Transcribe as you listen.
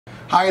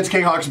Hi, it's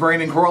K-Hawk's Brain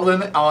in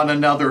Cortland on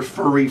another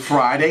Furry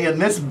Friday, and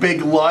this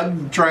big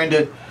lug trying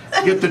to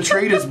get the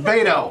treat is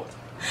Beto.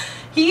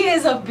 He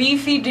is a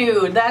beefy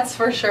dude, that's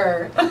for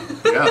sure.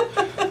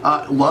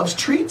 Yeah, loves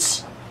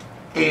treats,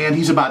 and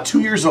he's about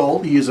 2 years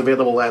old. He is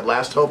available at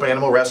Last Hope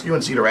Animal Rescue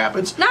in Cedar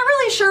Rapids. Not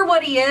really sure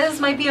what he is.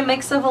 Might be a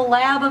mix of a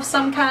lab of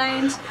some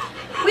kind.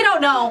 We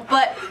don't know,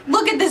 but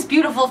look at this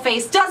beautiful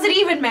face. Does it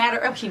even matter?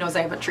 Oh, he knows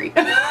I have a treat.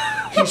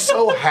 He's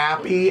so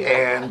happy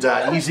and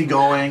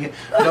easygoing,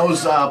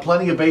 knows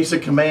plenty of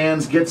basic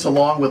commands, gets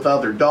along with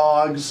other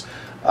dogs,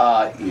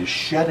 is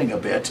shedding a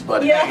bit,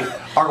 but hey,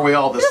 aren't we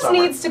all this Just summer?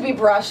 needs to be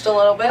brushed a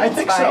little bit. I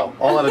think so.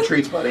 All out of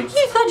treats, buddy.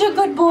 He's such a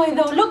good boy,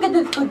 though. Look at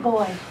this good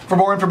boy. For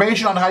more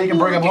information on how you can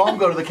bring him home,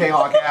 go to the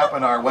K-Hawk app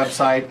and our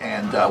website,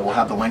 and we'll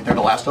have the link there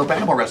to Last Hope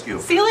Animal Rescue.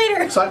 See you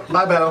later. So,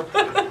 bye,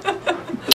 Beto.